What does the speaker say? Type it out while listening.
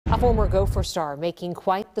A former Gopher star making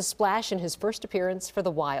quite the splash in his first appearance for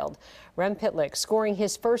the Wild. Rem Pitlick scoring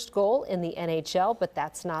his first goal in the NHL, but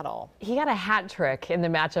that's not all. He got a hat trick in the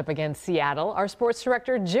matchup against Seattle. Our sports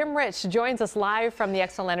director Jim Rich joins us live from the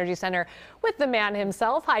XL Energy Center with the man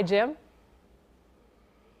himself. Hi, Jim.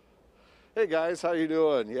 Hey guys, how you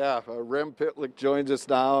doing? Yeah, Rem Pitlick joins us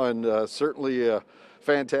now, and certainly a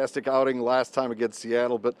fantastic outing last time against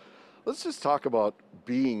Seattle. But let's just talk about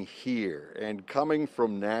being here and coming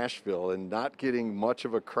from Nashville and not getting much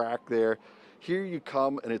of a crack there. Here you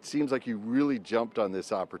come, and it seems like you really jumped on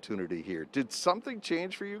this opportunity here. Did something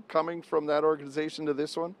change for you coming from that organization to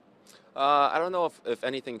this one? I don't know if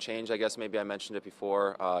anything changed. I guess maybe I mentioned it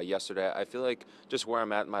before yesterday. I feel like just where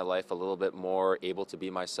I'm at in my life, a little bit more able to be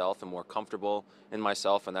myself and more comfortable in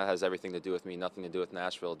myself, and that has everything to do with me, nothing to do with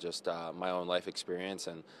Nashville, just my own life experience.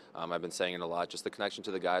 And I've been saying it a lot, just the connection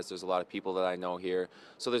to the guys. There's a lot of people that I know here,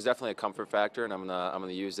 so there's definitely a comfort factor, and I'm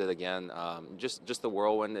gonna use it again. Just the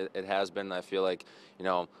whirlwind it has been. I feel like, you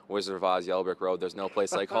know, Wizard of Oz, Yellow Brick Road. There's no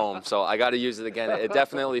place like home, so I got to use it again. It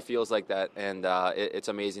definitely feels like that, and it's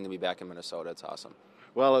amazing to be back in Minnesota. It's awesome.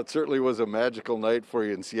 Well, it certainly was a magical night for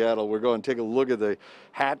you in Seattle. We're going to take a look at the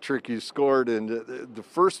hat trick you scored, and the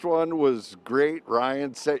first one was great.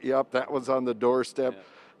 Ryan set you up. That was on the doorstep. Yeah.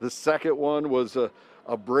 The second one was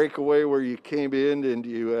a breakaway where you came in and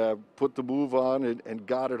you put the move on and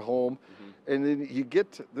got it home. Mm-hmm. And then you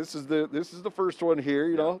get to, this is the first one here.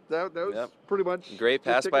 You know, that was pretty much great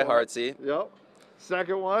pass by Hartsey. Yep.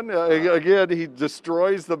 Second one, again, he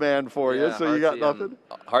destroys the man for you, so you got nothing?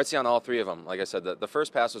 Hartsey on all three of them. Like I said, the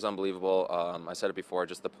first pass was unbelievable. I said it before,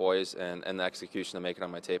 just the poise and the execution to make it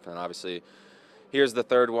on my tape. And then obviously, here's the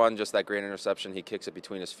third one, just that great interception. He kicks it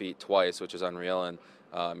between his feet twice, which is unreal. And,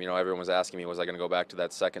 you know, everyone was asking me, was I going to go back to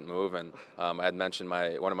that second move? And I had mentioned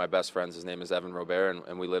one of my best friends, his name is Evan Robert,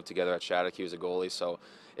 and we lived together at Shattuck. He was a goalie, so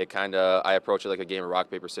I approached it like a game of rock,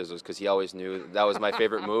 paper, scissors, because he always knew that was my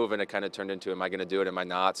favorite move, and it kind of turned into, am I going to do it, am I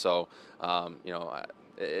not? So, you know,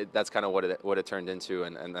 that's kind of what it turned into,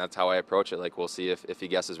 and that's how I approach it. Like, we'll see if he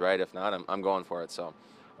guesses right. If not, I'm going for it, so.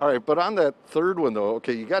 All right, but on that third one, though,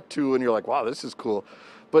 okay, you got two, and you're like, wow, this is cool.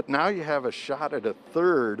 But now you have a shot at a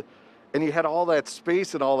third, and you had all that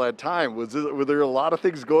space and all that time. Were there a lot of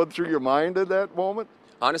things going through your mind at that moment?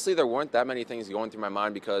 Honestly, there weren't that many things going through my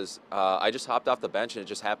mind because I just hopped off the bench and it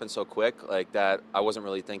just happened so quick, like that I wasn't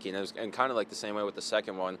really thinking. And kind of like the same way with the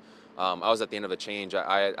second one. I was at the end of a change.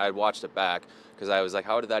 I watched it back because I was like,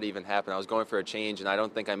 how did that even happen? I was going for a change, and I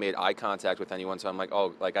don't think I made eye contact with anyone. So I'm like,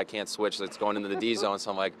 oh, like I can't switch. It's going into the D zone.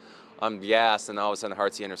 So I'm like, I'm gassed, and all of a sudden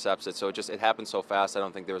Hartsey intercepts it. So it happened so fast. I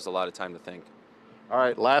don't think there was a lot of time to think. All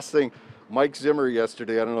right, last thing. Mike Zimmer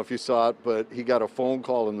yesterday, I don't know if you saw it, but he got a phone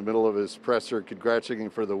call in the middle of his presser congratulating him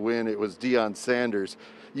for the win. It was Deion Sanders.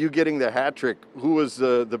 You getting the hat trick, who was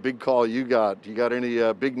the big call you got? You got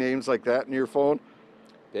any big names like that in your phone?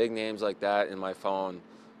 Big names like that in my phone.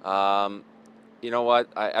 You know what?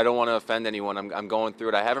 I don't want to offend anyone. I'm going through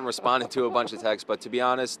it. I haven't responded to a bunch of texts, but to be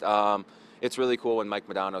honest, it's really cool when Mike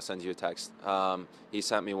Modano sends you a text. He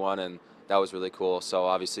sent me one, and that was really cool. So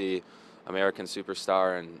obviously, American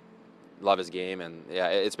superstar, and love his game, and yeah,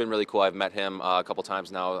 it's been really cool. I've met him a couple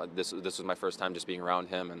times now. This was my first time just being around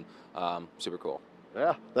him, and super cool.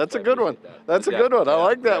 Yeah, that's a good one. That's a good one. I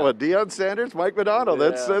like that one. Deion Sanders, Mike Modano.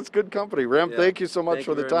 That's good company. Rem, thank you so much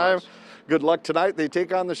for the time. Good luck tonight. They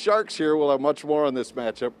take on the Sharks here. We'll have much more on this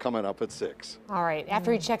matchup coming up at 6. All right.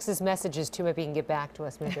 After he checks his messages, too, maybe he can get back to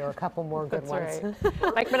us. Maybe there are a couple more good ones.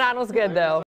 Right. Mike Modano's good, though.